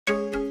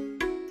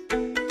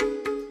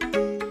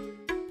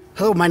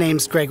Hello, my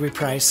name's Gregory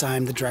Price.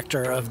 I'm the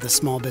director of the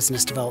Small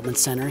Business Development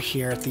Center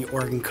here at the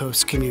Oregon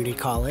Coast Community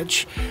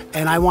College,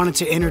 and I wanted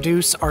to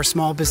introduce our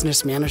Small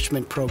Business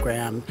Management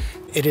program.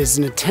 It is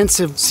an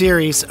intensive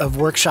series of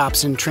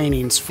workshops and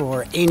trainings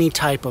for any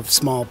type of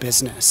small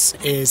business.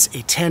 It is a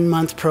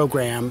 10-month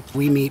program.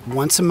 We meet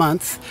once a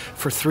month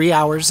for 3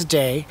 hours a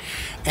day,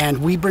 and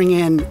we bring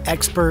in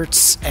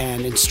experts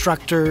and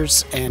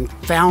instructors and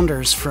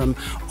founders from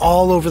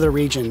all over the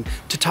region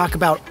to talk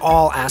about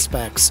all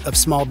aspects of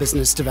small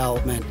business development,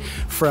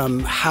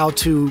 from how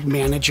to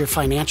manage your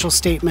financial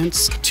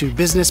statements to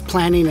business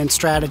planning and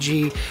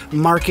strategy,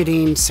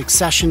 marketing,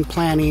 succession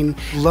planning,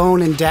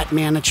 loan and debt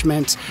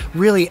management,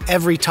 really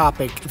every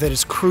topic that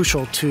is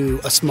crucial to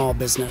a small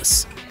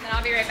business. And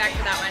I'll be right back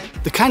for that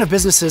one. The kind of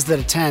businesses that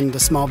attend the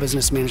Small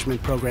Business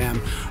Management Program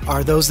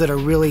are those that are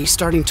really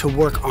starting to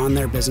work on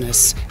their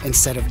business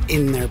instead of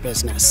in their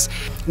business.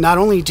 Not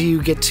only do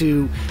you get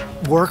to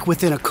work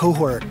within a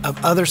cohort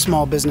of other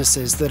small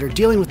businesses that are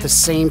dealing with the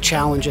same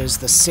challenges,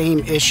 the same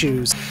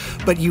issues,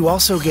 but you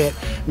also get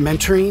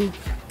mentoring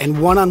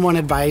and one-on-one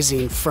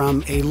advising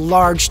from a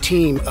large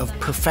team of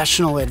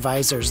professional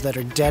advisors that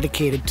are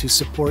dedicated to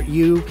support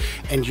you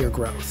and your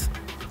growth.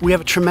 We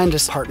have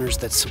tremendous partners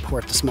that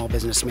support the Small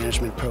Business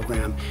Management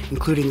Program,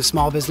 including the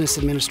Small Business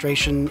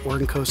Administration,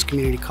 Oregon Coast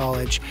Community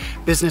College,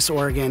 Business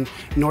Oregon,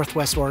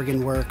 Northwest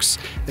Oregon Works,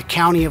 the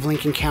County of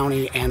Lincoln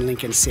County, and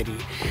Lincoln City.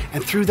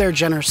 And through their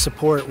generous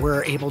support,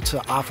 we're able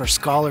to offer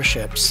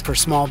scholarships for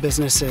small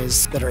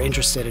businesses that are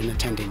interested in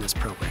attending this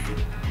program.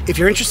 If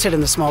you're interested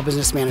in the Small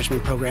Business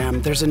Management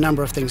Program, there's a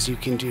number of things you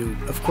can do.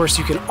 Of course,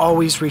 you can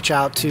always reach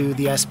out to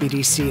the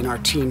SBDC and our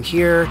team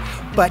here,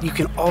 but you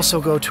can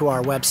also go to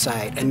our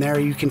website, and there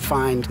you can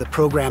find the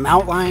program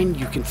outline,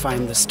 you can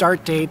find the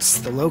start dates,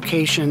 the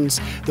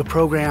locations. The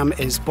program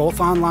is both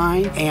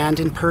online and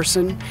in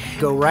person.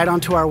 Go right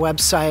onto our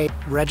website,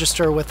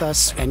 register with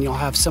us, and you'll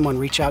have someone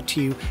reach out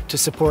to you to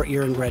support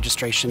your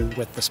registration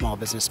with the Small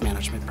Business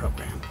Management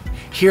Program.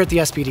 Here at the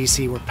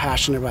SBDC, we're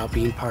passionate about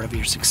being part of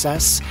your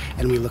success,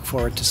 and we look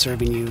forward to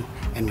serving you,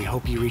 and we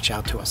hope you reach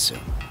out to us soon.